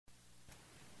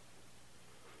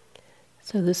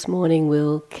So this morning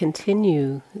we'll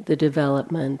continue the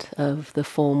development of the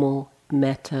formal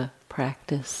metta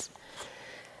practice.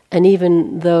 And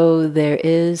even though there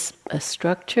is a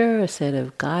structure, a set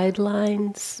of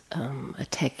guidelines, a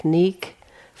technique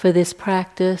for this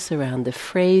practice around the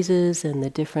phrases and the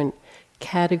different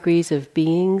categories of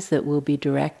beings that we'll be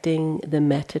directing the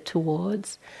metta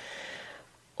towards,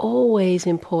 always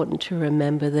important to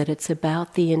remember that it's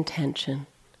about the intention.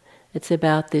 It's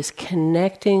about this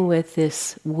connecting with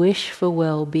this wish for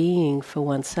well-being for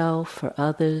oneself, for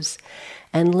others,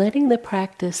 and letting the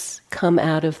practice come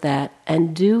out of that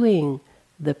and doing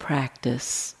the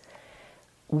practice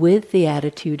with the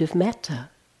attitude of metta,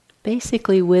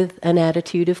 basically with an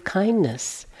attitude of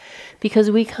kindness,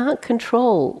 because we can't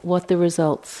control what the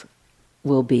results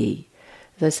will be.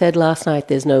 As I said last night,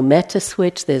 there's no metta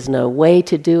switch, there's no way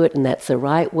to do it, and that's the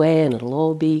right way, and it'll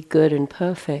all be good and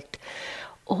perfect.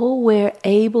 All we're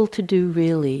able to do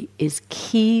really is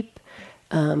keep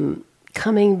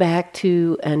coming back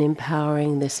to and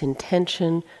empowering this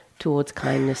intention towards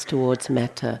kindness, towards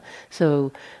metta.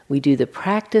 So we do the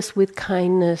practice with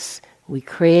kindness, we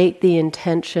create the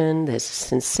intention, there's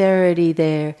sincerity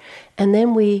there, and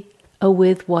then we are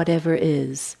with whatever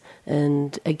is.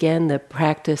 And again, the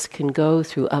practice can go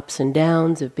through ups and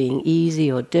downs of being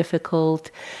easy or difficult,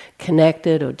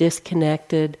 connected or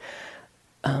disconnected,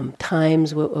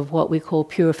 times of what we call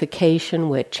purification,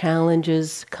 where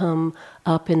challenges come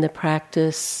up in the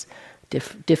practice,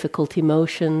 difficult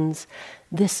emotions.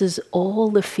 This is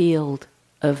all the field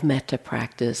of metta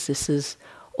practice. This is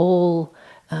all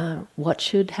what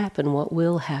should happen, what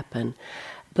will happen.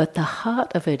 But the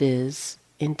heart of it is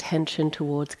intention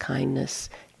towards kindness.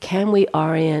 Can we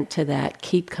orient to that,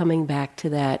 keep coming back to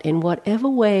that in whatever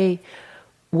way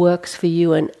works for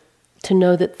you, and to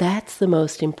know that that's the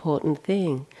most important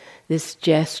thing. This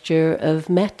gesture of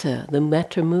metta, the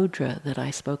metta mudra that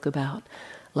I spoke about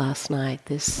last night,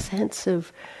 this sense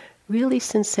of really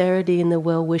sincerity in the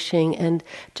well-wishing, and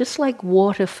just like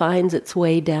water finds its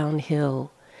way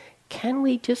downhill, can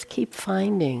we just keep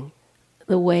finding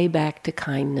the way back to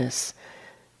kindness?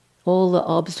 All the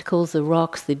obstacles, the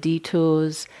rocks, the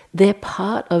detours, they're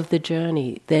part of the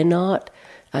journey. They're not,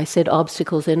 I said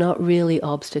obstacles, they're not really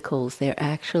obstacles. They're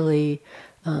actually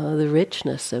the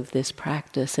richness of this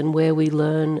practice and where we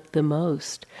learn the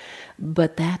most.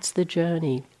 But that's the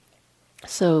journey.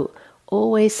 So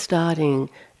always starting,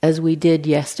 as we did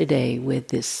yesterday, with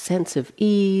this sense of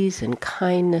ease and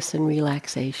kindness and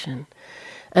relaxation.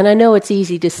 And I know it's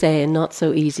easy to say and not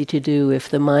so easy to do if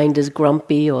the mind is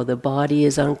grumpy or the body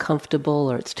is uncomfortable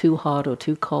or it's too hot or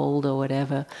too cold or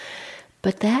whatever.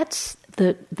 But that's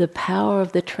the power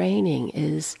of the training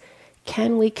is,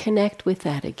 can we connect with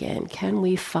that again? Can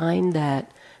we find that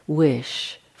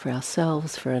wish for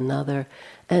ourselves, for another,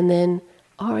 and then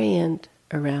orient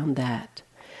around that?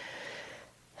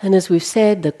 And as we've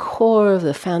said, the core of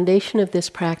the foundation of this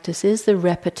practice is the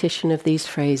repetition of these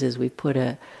phrases. We put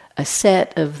a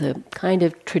set of the kind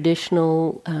of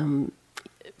traditional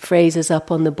phrases up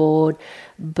on the board,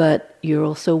 but you're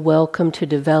also welcome to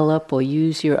develop or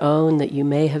use your own that you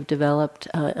may have developed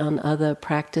on other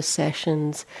practice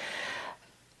sessions.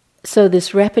 So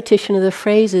this repetition of the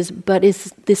phrases, but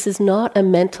this is not a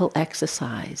mental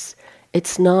exercise.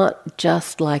 It's not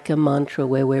just like a mantra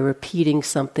where we're repeating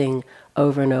something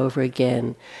over and over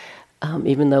again,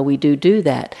 even though we do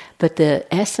that. But the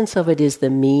essence of it is the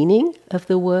meaning of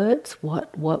the words,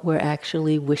 what we're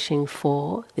actually wishing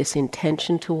for, this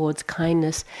intention towards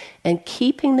kindness, and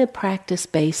keeping the practice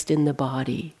based in the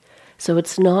body. So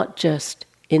it's not just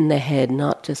in the head,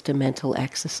 not just a mental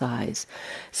exercise.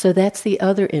 So that's the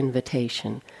other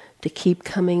invitation, to keep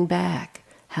coming back.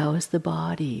 How is the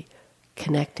body?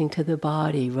 Connecting to the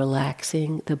body,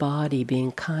 relaxing the body,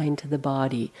 being kind to the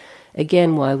body.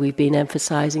 Again, why we've been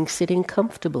emphasizing sitting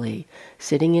comfortably,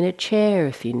 sitting in a chair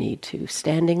if you need to,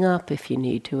 standing up if you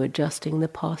need to, adjusting the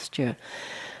posture.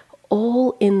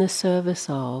 All in the service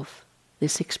of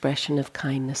this expression of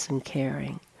kindness and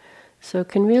caring. So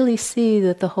can really see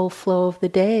that the whole flow of the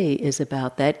day is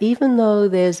about that, even though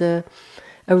there's a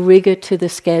rigor to the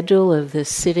schedule of the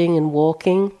sitting and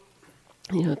walking.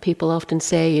 You know, people often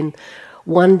say in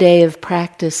one day of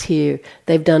practice here,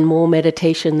 they've done more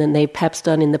meditation than they've perhaps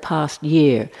done in the past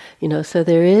year. You know, so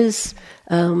there is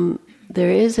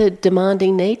a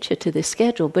demanding nature to the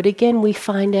schedule. But again, we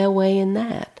find our way in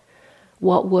that.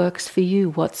 What works for you?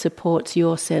 What supports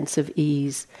your sense of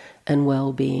ease and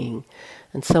well-being?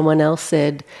 And someone else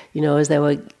said, you know, as they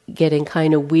were getting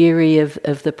kind of weary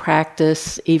of the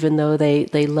practice, even though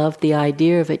they loved the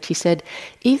idea of it, she said,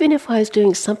 even if I was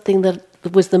doing something that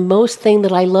was the most thing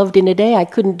that I loved in a day, I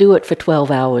couldn't do it for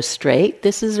 12 hours straight.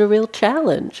 This is a real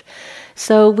challenge.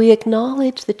 So we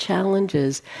acknowledge the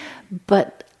challenges,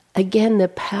 but again, the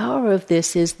power of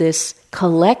this is this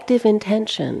collective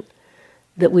intention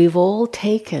that we've all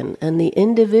taken, and the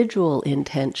individual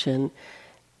intention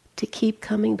to keep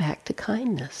coming back to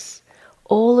kindness.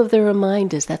 All of the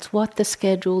reminders, that's what the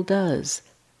schedule does.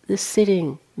 The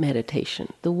sitting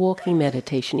meditation, the walking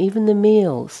meditation, even the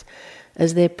meals,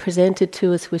 as they're presented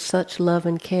to us with such love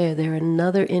and care, they're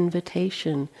another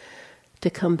invitation to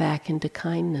come back into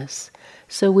kindness.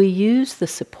 So we use the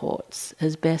supports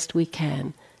as best we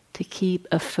can to keep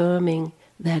affirming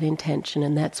that intention,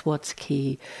 and that's what's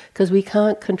key. Because we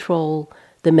can't control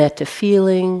the metta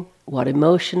feeling, what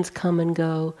emotions come and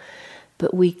go,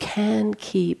 but we can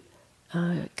keep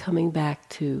coming back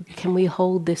to, can we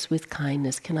hold this with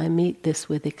kindness? Can I meet this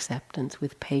with acceptance,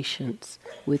 with patience,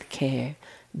 with care?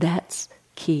 That's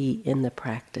key in the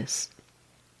practice.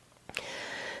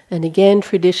 And again,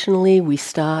 traditionally, we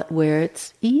start where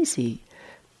it's easy.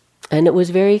 And it was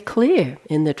very clear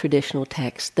in the traditional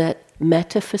text that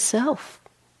metta for self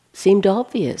seemed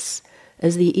obvious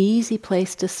as the easy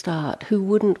place to start. Who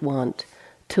wouldn't want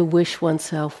to wish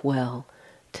oneself well,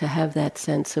 to have that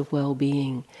sense of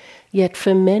well-being? Yet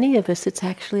for many of us, it's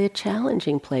actually a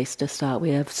challenging place to start.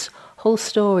 We have whole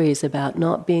stories about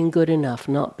not being good enough,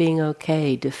 not being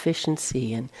okay,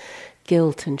 deficiency and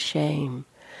guilt and shame.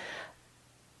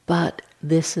 But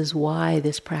this is why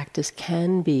this practice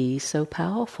can be so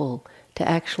powerful, to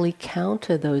actually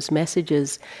counter those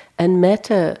messages. And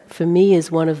metta, for me, is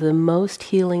one of the most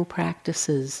healing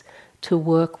practices to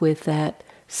work with that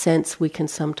sense we can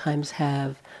sometimes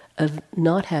have of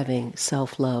not having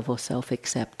self-love or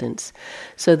self-acceptance.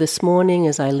 So this morning,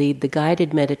 as I lead the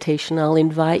guided meditation, I'll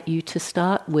invite you to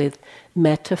start with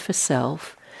metta for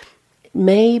self. It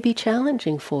may be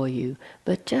challenging for you,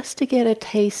 but just to get a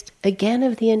taste again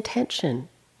of the intention.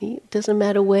 It doesn't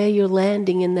matter where you're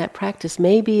landing in that practice.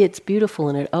 Maybe it's beautiful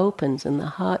and it opens and the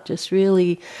heart just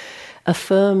really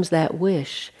affirms that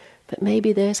wish. But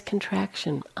maybe there's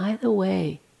contraction. Either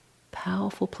way,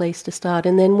 powerful place to start.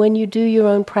 And then when you do your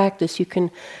own practice, you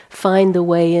can find the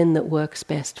way in that works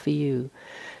best for you.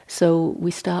 So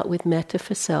we start with metta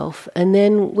for self, and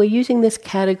then we're using this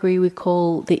category we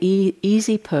call the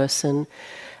easy person,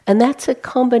 and that's a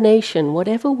combination,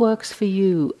 whatever works for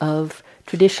you, of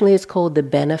traditionally it's called the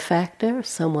benefactor,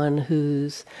 someone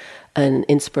who's an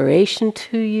inspiration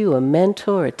to you, a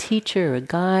mentor, a teacher, a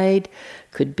guide.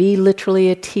 Could be literally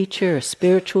a teacher, a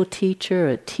spiritual teacher,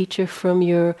 a teacher from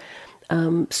your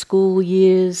school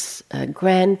years, a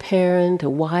grandparent, a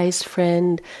wise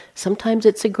friend. Sometimes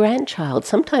it's a grandchild.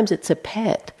 Sometimes it's a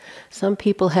pet. Some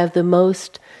people have the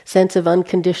most sense of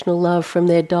unconditional love from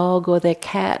their dog or their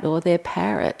cat or their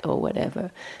parrot or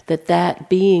whatever. That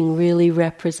being really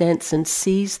represents and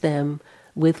sees them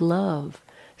with love.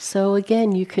 So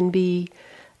again, you can be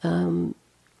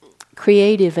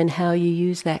creative in how you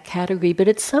use that category, but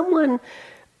it's someone,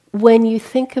 when you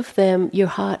think of them, your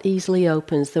heart easily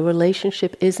opens. The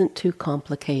relationship isn't too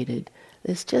complicated.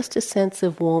 There's just a sense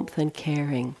of warmth and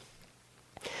caring.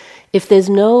 If there's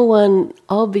no one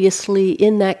obviously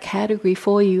in that category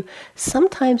for you,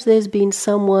 sometimes there's been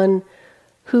someone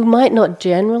who might not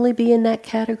generally be in that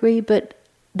category, but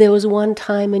there was one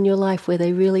time in your life where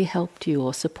they really helped you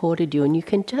or supported you, and you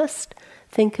can just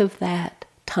think of that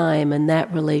time and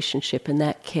that relationship and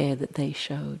that care that they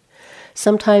showed.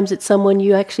 Sometimes it's someone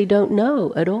you actually don't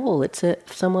know at all. It's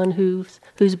someone whose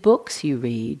books you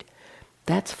read.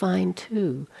 That's fine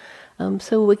too.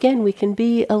 So again, we can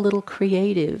be a little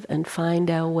creative and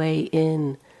find our way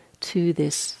in to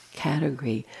this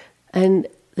category. And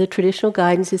the traditional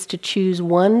guidance is to choose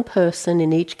one person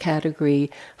in each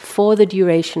category for the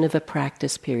duration of a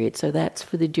practice period. So that's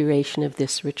for the duration of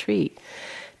this retreat.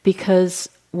 Because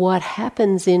what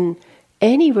happens in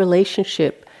any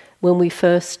relationship, when we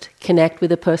first connect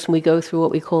with a person, we go through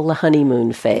what we call the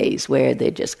honeymoon phase, where they're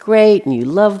just great and you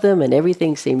love them and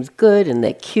everything seems good and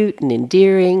they're cute and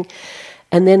endearing.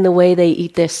 And then the way they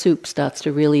eat their soup starts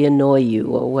to really annoy you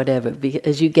or whatever,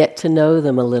 as you get to know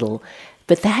them a little.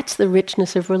 But that's the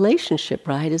richness of relationship,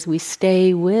 right? As we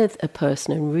stay with a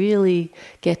person and really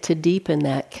get to deepen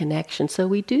that connection. So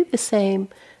we do the same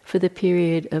for the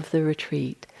period of the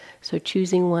retreat. So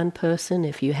choosing one person,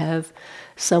 if you have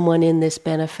someone in this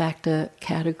benefactor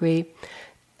category.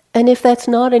 And if that's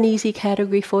not an easy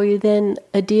category for you, then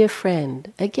a dear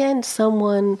friend. Again,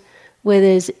 someone where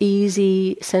there's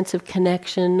easy sense of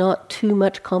connection, not too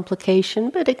much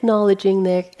complication, but acknowledging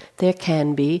there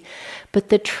can be. But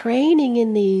the training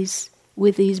in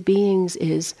with these beings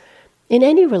is, in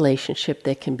any relationship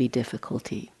there can be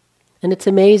difficulty. And it's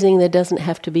amazing there doesn't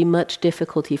have to be much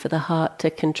difficulty for the heart to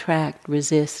contract,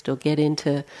 resist, or get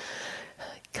into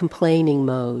complaining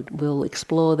mode. We'll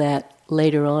explore that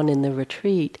later on in the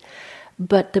retreat.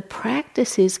 But the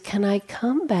practice is, can I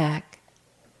come back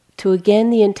to, again,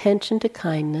 the intention to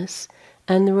kindness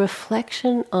and the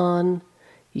reflection on,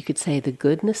 you could say, the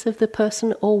goodness of the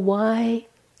person or why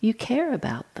you care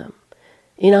about them.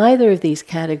 In either of these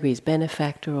categories,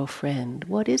 benefactor or friend,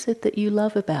 what is it that you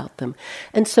love about them?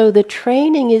 And so the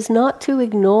training is not to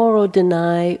ignore or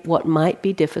deny what might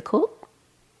be difficult.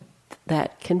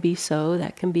 That can be so,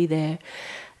 that can be there.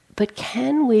 But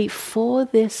can we, for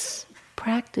this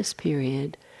practice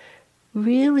period,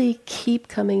 really keep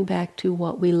coming back to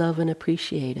what we love and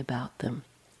appreciate about them?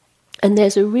 And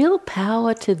there's a real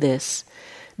power to this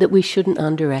that we shouldn't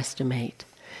underestimate.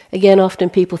 Again, often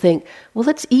people think, well,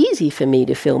 it's easy for me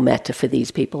to feel metta for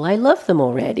these people. I love them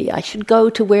already. I should go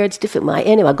to where it's difficult.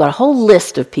 Anyway, I've got a whole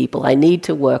list of people I need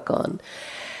to work on.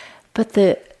 But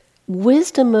the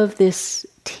wisdom of this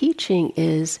teaching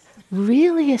is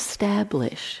really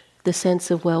establish the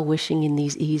sense of well-wishing in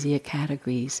these easier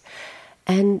categories.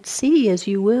 And see, as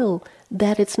you will,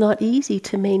 that it's not easy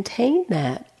to maintain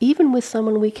that, even with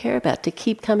someone we care about, to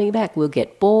keep coming back. We'll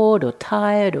get bored or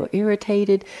tired or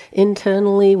irritated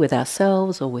internally with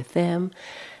ourselves or with them.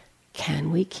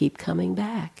 Can we keep coming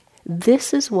back?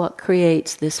 This is what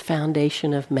creates this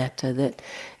foundation of metta, that,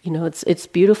 it's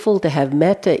beautiful to have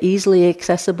metta easily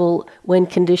accessible when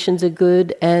conditions are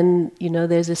good and,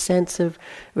 there's a sense of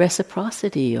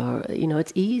reciprocity or,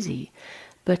 it's easy.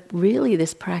 But really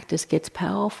this practice gets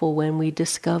powerful when we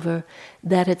discover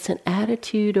that it's an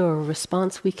attitude or a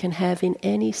response we can have in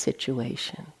any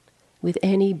situation, with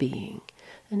any being.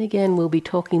 And again, we'll be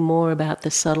talking more about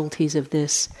the subtleties of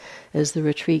this as the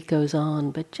retreat goes on,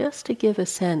 but just to give a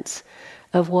sense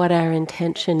of what our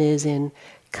intention is in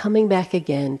coming back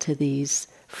again to these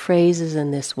phrases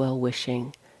and this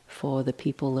well-wishing for the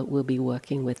people that we'll be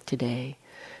working with today.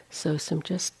 So some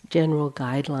just general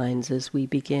guidelines as we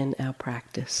begin our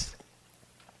practice.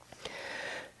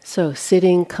 So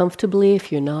sitting comfortably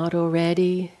if you're not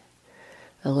already,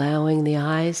 allowing the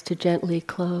eyes to gently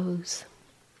close,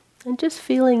 and just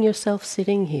feeling yourself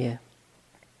sitting here.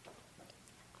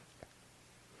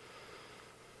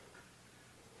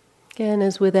 Again,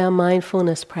 as with our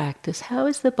mindfulness practice, how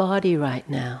is the body right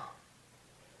now?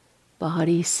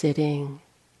 Body sitting.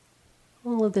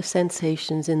 All of the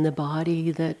sensations in the body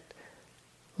that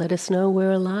let us know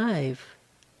we're alive.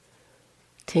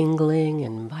 Tingling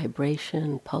and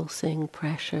vibration, pulsing,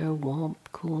 pressure,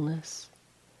 warmth, coolness.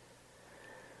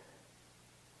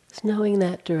 Just knowing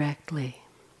that directly.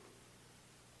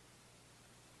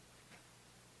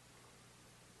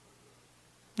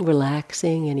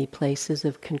 Relaxing any places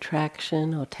of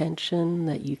contraction or tension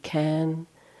that you can,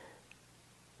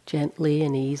 gently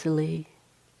and easily.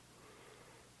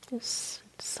 Just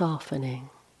softening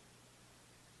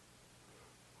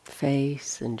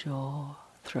face and jaw,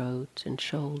 throat and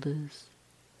shoulders,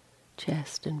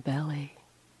 chest and belly.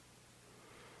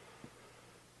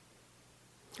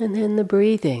 And then the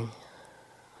breathing,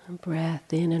 the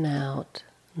breath in and out,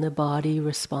 and the body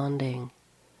responding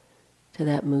to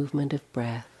that movement of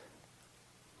breath.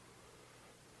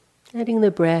 Letting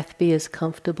the breath be as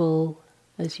comfortable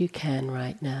as you can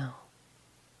right now.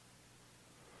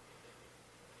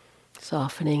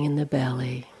 Softening in the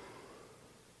belly.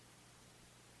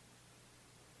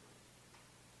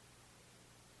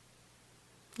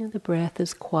 And the breath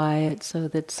is quiet so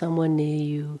that someone near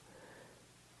you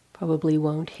probably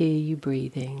won't hear you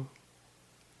breathing.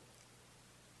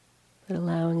 But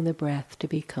allowing the breath to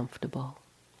be comfortable.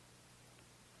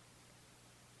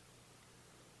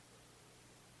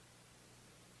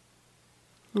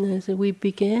 And as we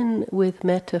begin with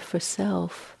metta for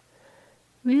self,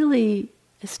 really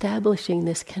establishing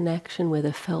this connection with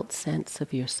a felt sense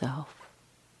of yourself,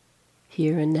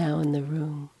 here and now in the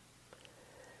room.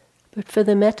 But for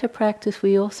the metta practice,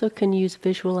 we also can use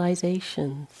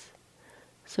visualizations.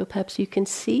 So perhaps you can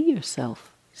see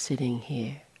yourself sitting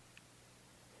here.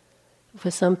 For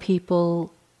some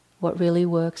people, what really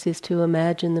works is to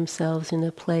imagine themselves in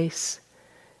a place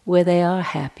where they are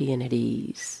happy and at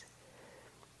ease.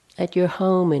 At your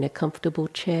home in a comfortable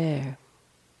chair,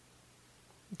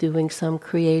 doing some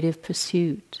creative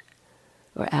pursuit,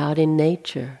 or out in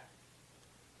nature,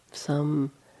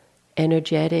 some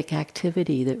energetic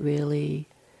activity that really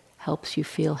helps you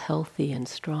feel healthy and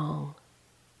strong.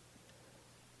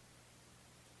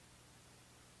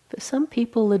 For some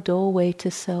people, the doorway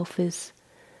to self is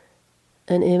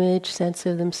an image, sense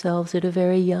of themselves at a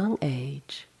very young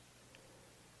age.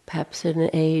 Perhaps in an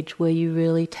age where you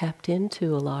really tapped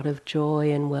into a lot of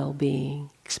joy and well-being,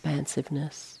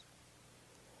 expansiveness.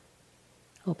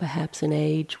 Or perhaps an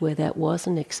age where that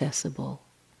wasn't accessible.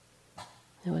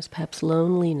 There was perhaps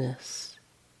loneliness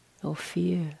or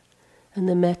fear. And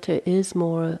the metta is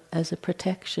more as a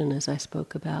protection, as I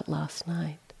spoke about last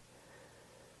night.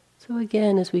 So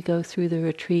again, as we go through the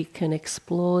retreat, can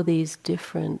explore these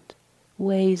different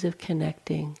ways of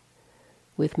connecting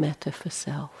with metta for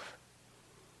self.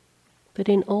 But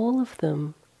in all of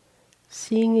them,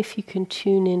 seeing if you can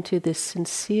tune into this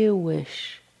sincere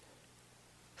wish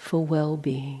for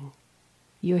well-being.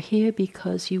 You're here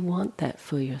because you want that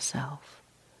for yourself.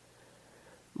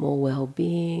 More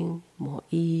well-being, more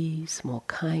ease, more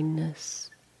kindness,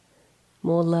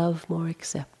 more love, more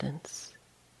acceptance.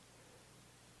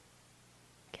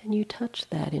 Can you touch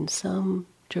that in some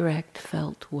direct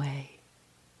felt way?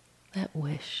 That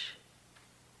wish.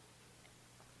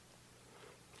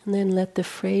 And then let the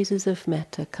phrases of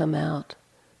metta come out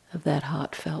of that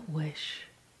heartfelt wish.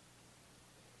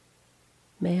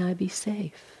 May I be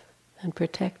safe and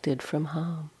protected from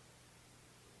harm.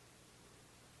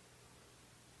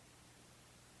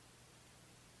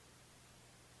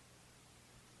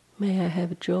 May I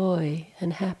have joy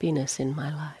and happiness in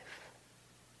my life.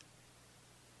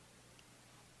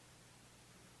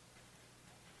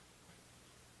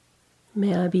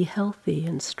 May I be healthy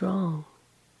and strong.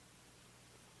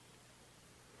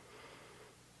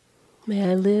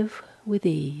 May I live with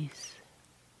ease.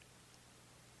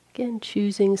 Again,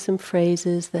 choosing some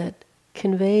phrases that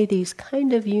convey these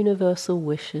kind of universal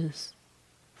wishes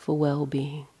for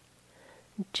well-being.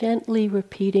 Gently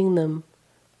repeating them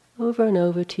over and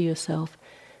over to yourself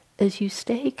as you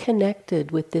stay connected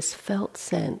with this felt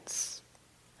sense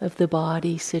of the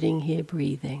body sitting here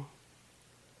breathing.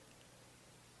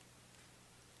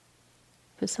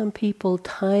 For some people,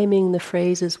 timing the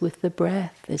phrases with the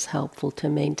breath is helpful to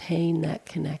maintain that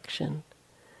connection.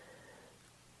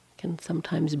 You can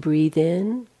sometimes breathe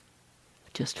in,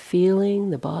 just feeling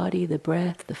the body, the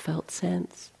breath, the felt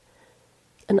sense,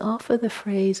 and offer the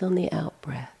phrase on the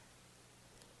out-breath.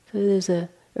 So there's a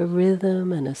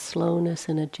rhythm and a slowness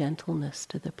and a gentleness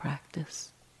to the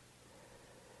practice.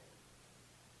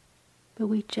 But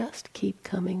we just keep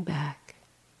coming back.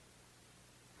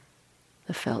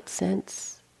 The felt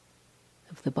sense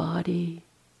of the body,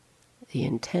 the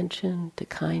intention to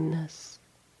kindness,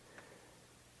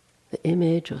 the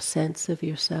image or sense of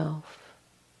yourself,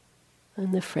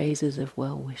 and the phrases of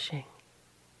well-wishing.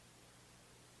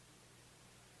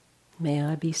 May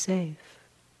I be safe.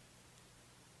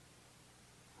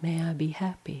 May I be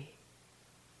happy.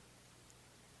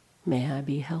 May I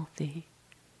be healthy.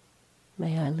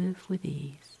 May I live with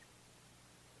ease.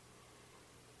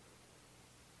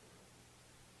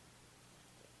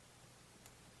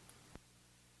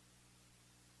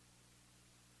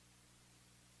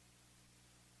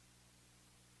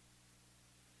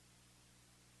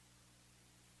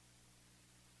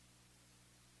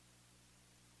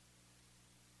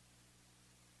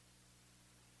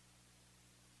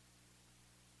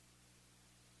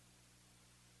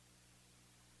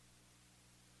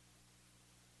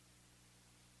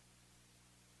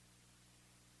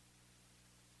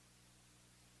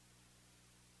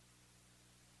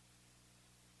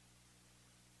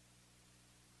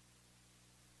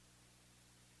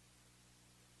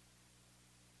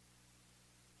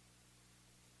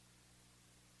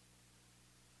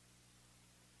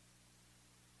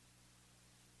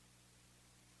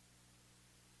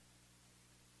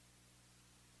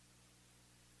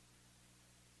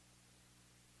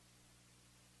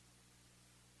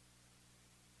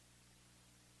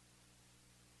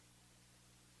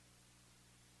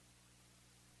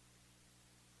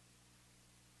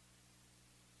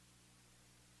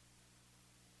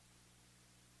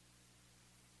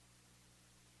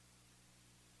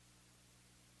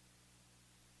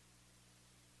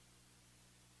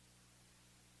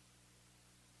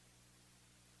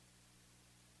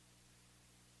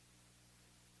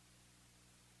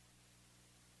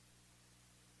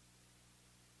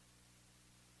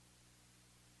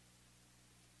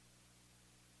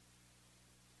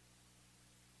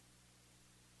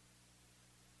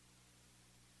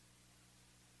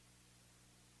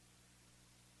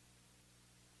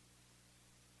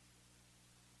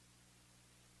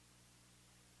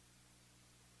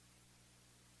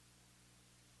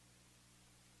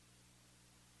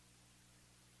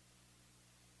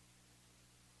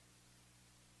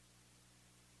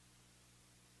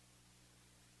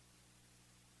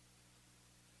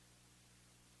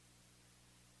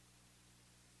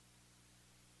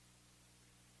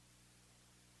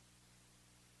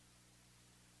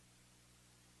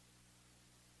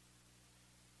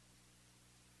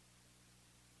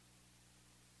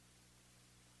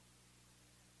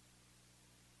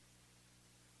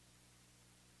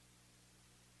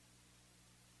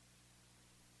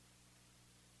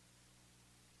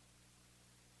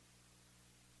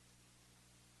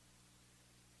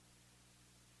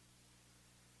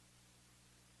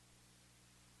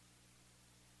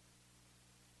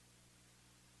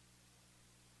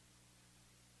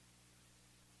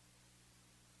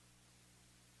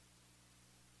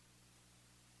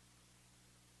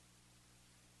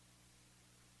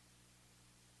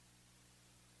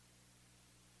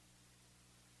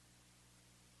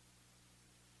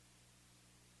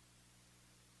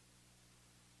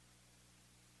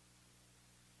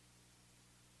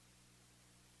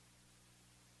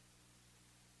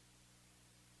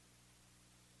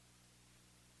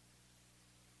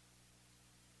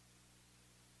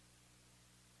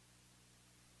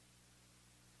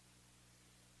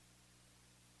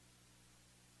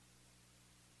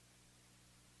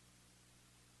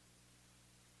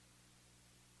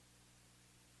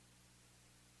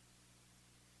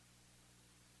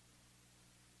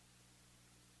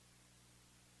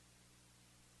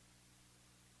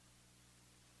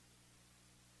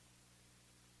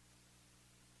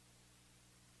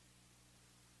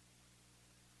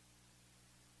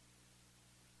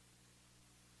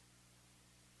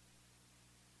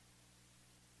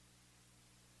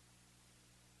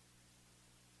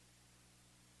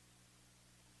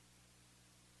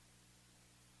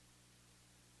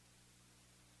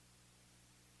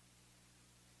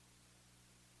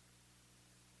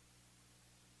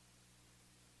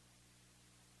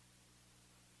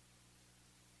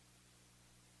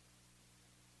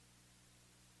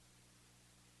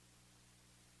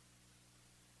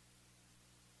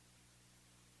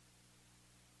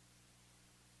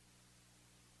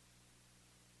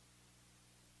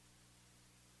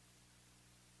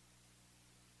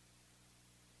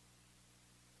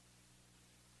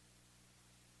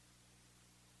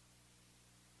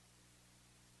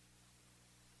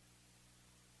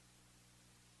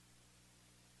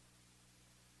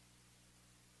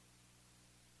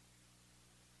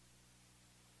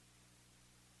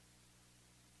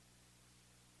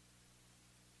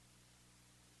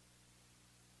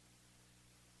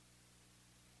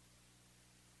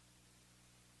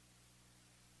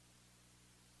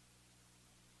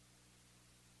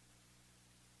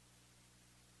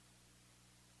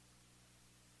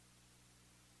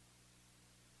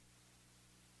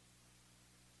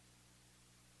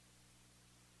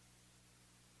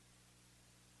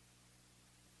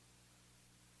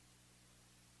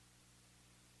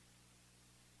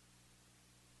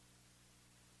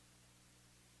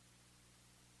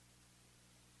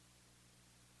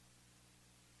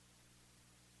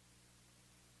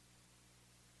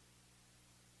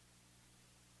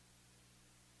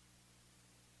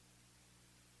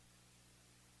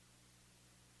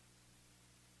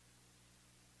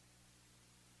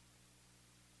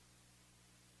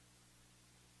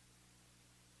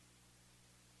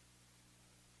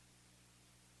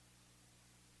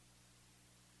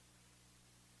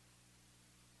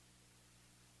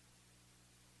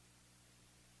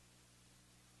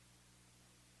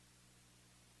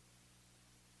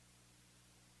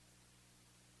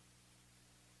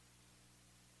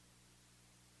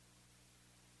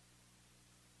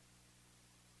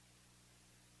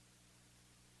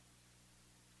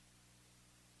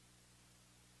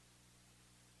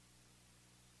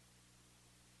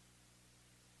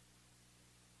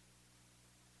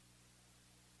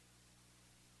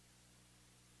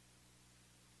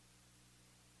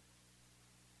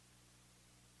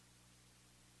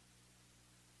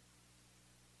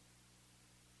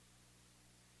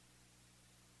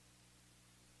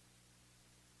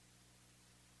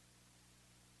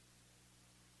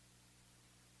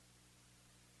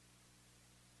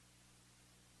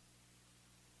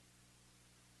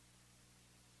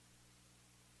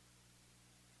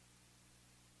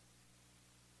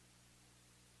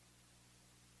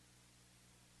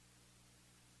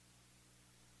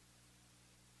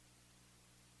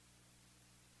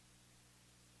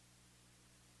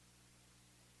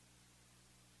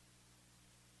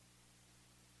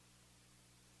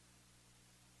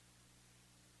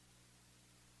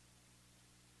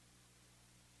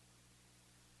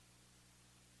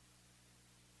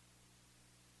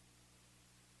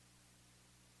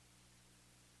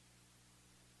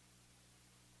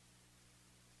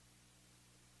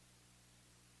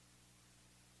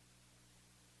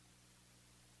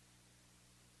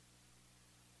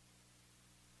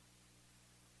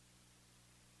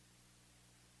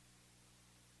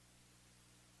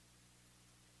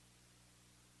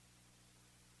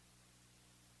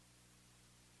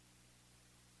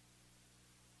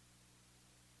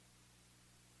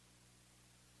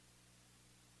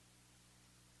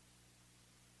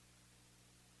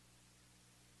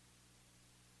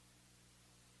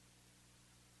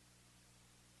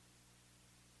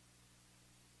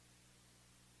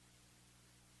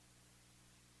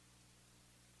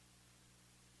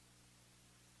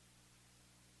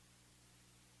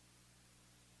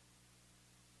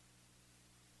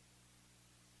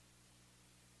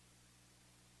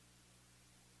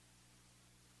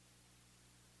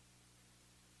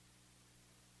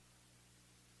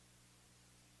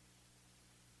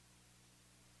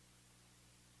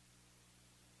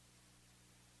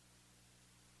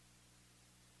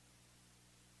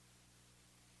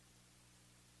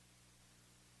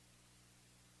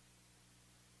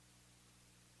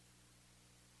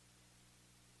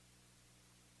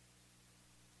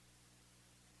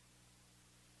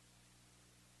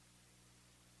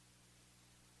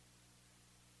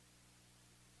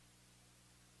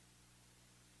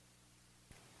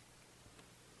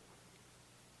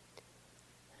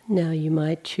 Now you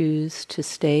might choose to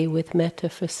stay with metta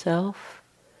for self,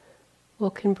 or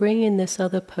can bring in this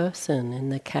other person in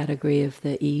the category of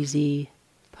the easy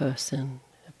person,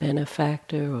 a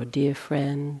benefactor or dear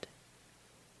friend.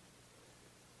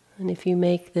 And if you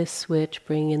make this switch,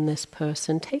 bring in this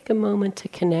person, take a moment to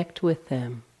connect with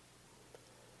them.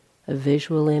 A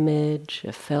visual image,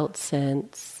 a felt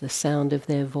sense, the sound of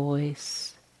their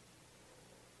voice.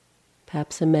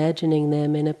 Perhaps imagining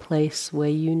them in a place where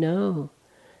you know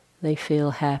they feel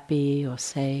happy or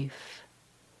safe.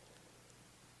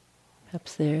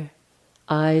 Perhaps their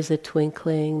eyes are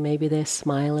twinkling, maybe they're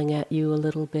smiling at you a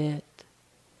little bit.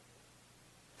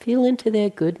 Feel into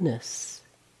their goodness,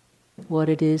 what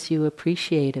it is you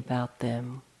appreciate about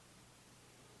them.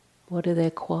 What are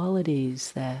their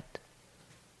qualities that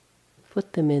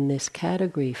put them in this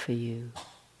category for you?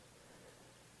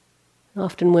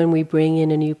 Often when we bring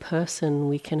in a new person,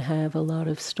 we can have a lot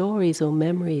of stories or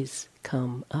memories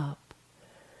come up.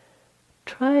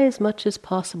 Try as much as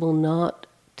possible not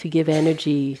to give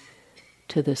energy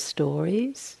to the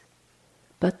stories,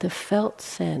 but the felt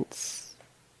sense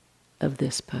of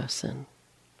this person.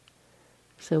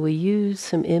 So we use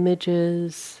some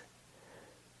images,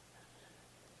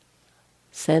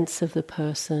 sense of the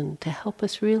person to help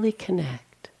us really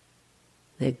connect.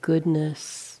 Their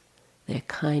goodness, their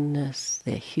kindness,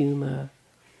 their humor,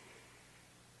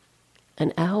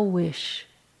 and our wish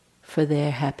for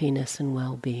their happiness and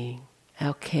well-being,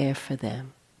 our care for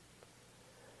them.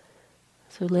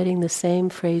 So letting the same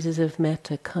phrases of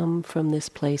metta come from this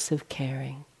place of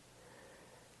caring.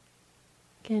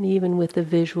 Again, even with the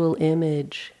visual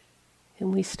image,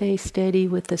 can we stay steady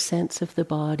with the sense of the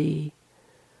body,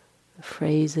 the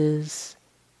phrases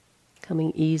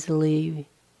coming easily,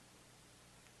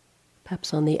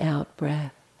 perhaps on the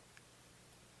out-breath.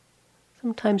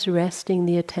 Sometimes resting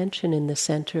the attention in the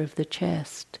center of the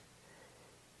chest,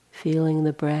 feeling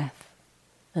the breath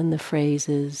and the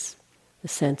phrases, the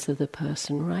sense of the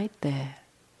person right there,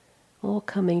 all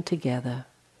coming together,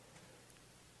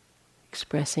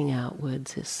 expressing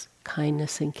outwards as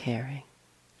kindness and caring.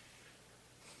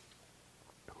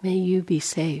 May you be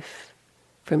safe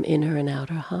from inner and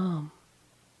outer harm.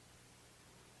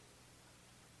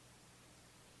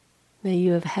 May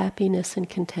you have happiness and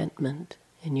contentment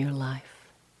in your life.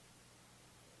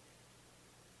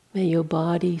 May your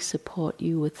body support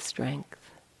you with strength.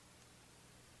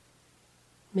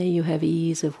 May you have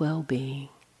ease of well-being.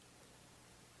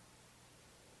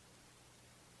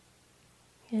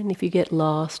 And if you get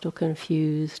lost or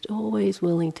confused, always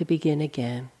willing to begin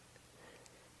again.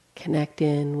 Connect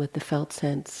in with the felt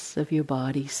sense of your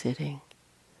body sitting.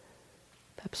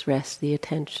 Perhaps rest the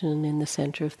attention in the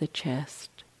center of the chest.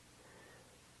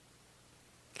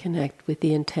 Connect with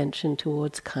the intention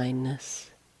towards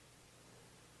kindness.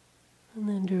 And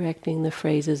then directing the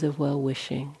phrases of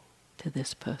well-wishing to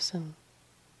this person.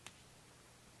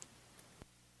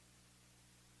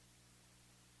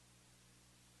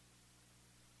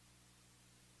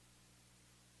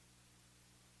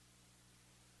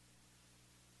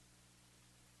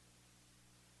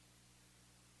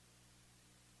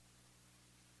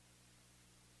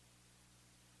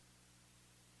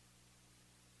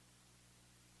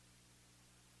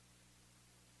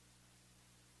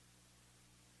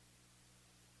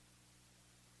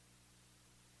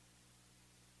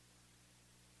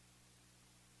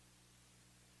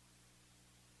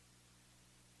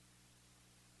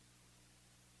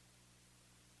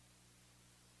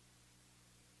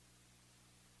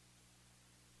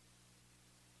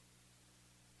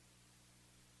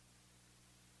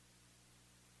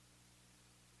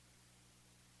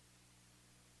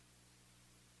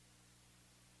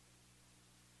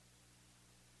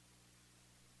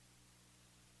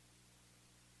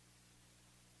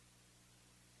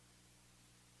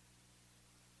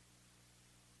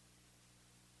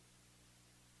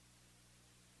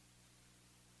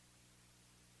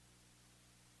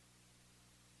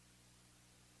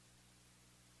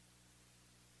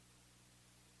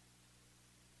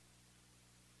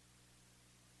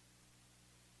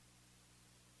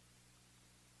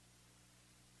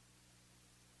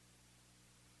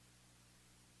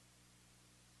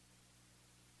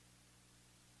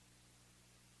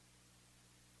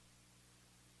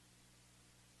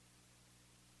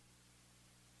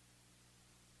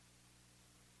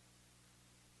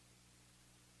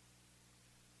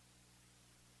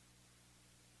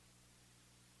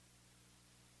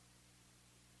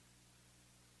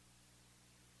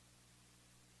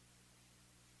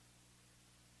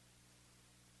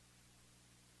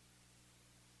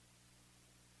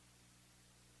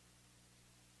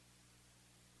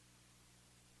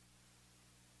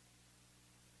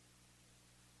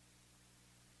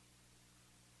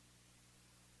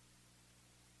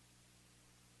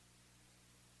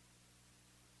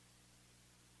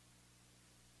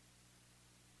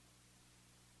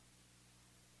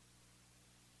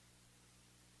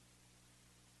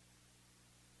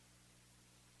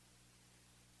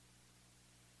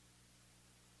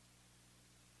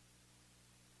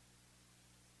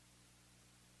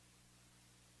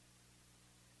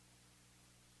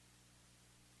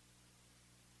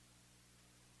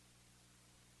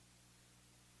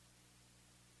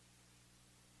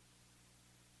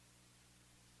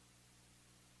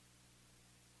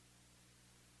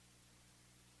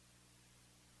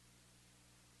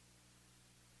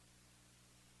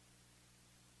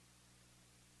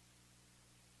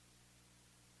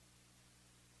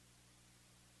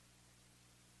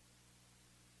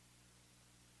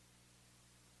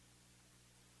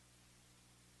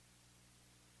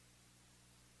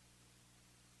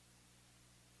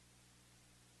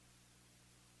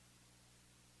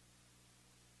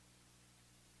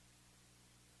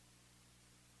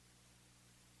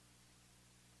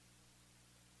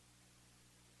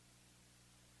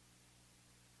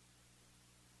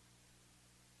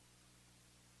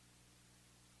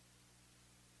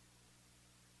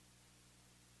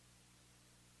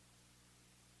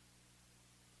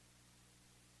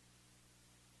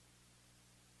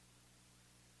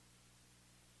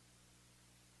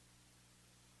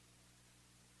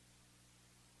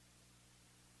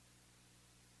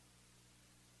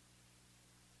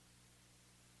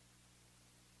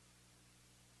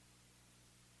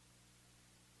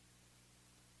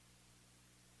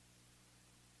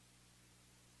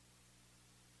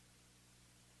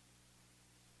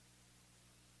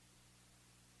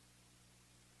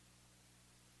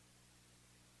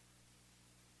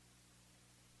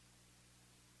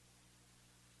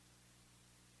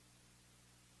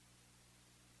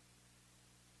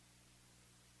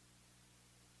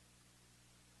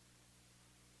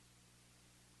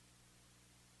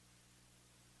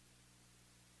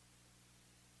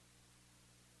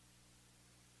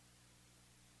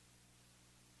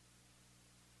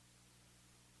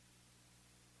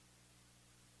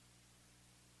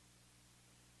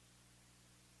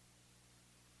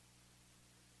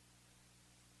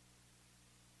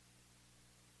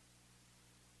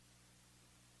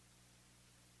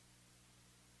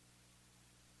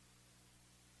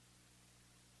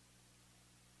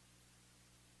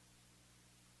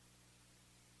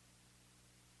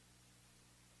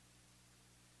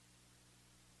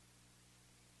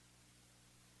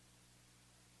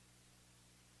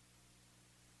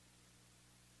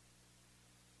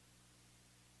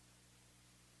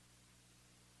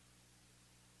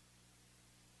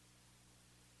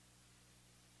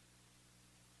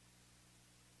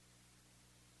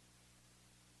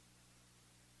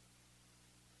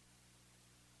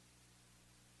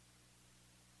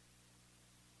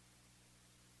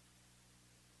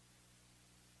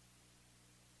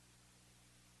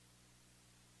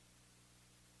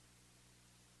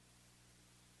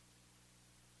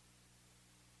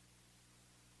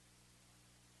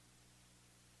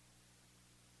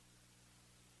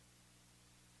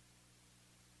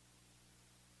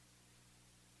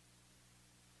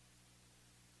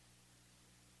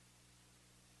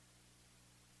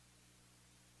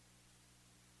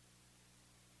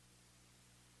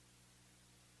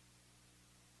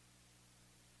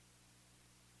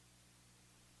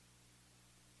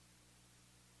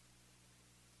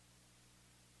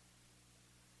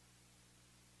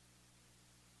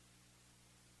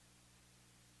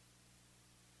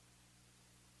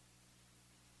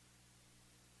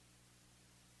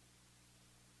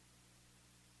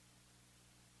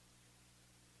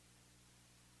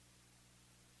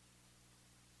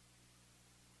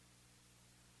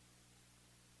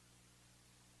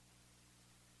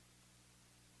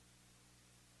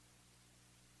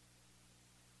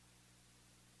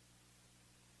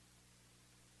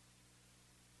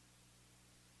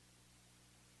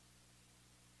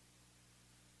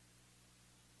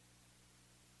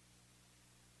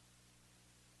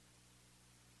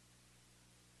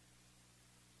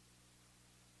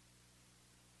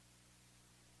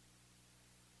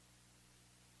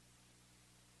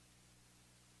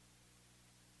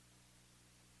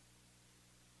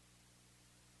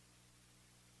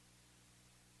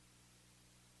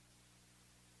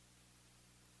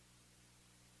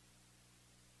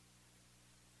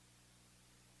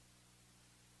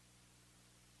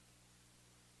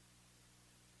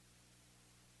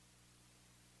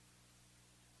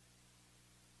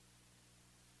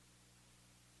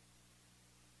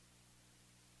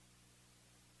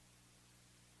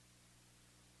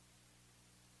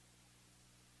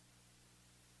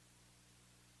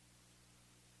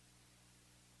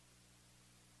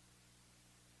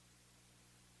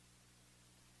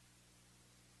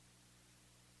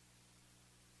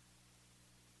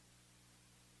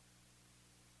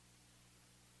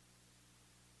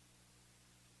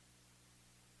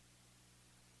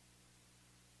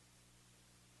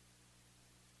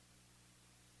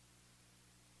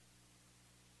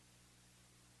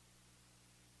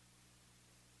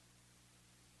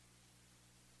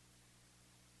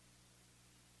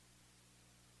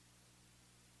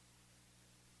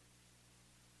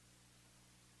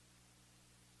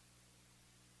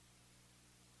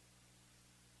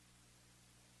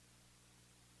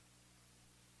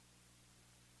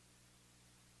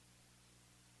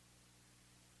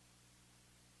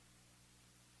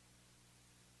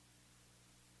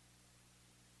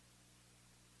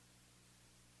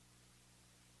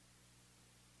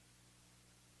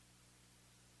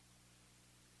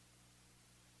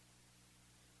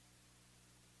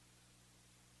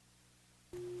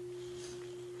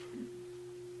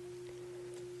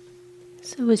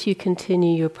 So as you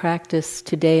continue your practice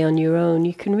today on your own,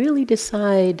 you can really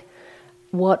decide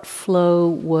what flow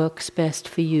works best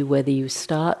for you, whether you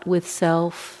start with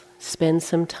self, spend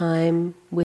some time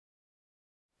with.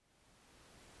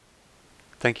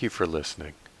 Thank you for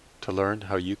listening. To learn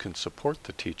how you can support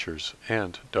the teachers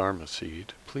and Dharma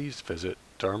Seed, please visit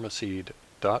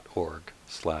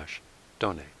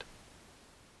dharmaseed.org/donate.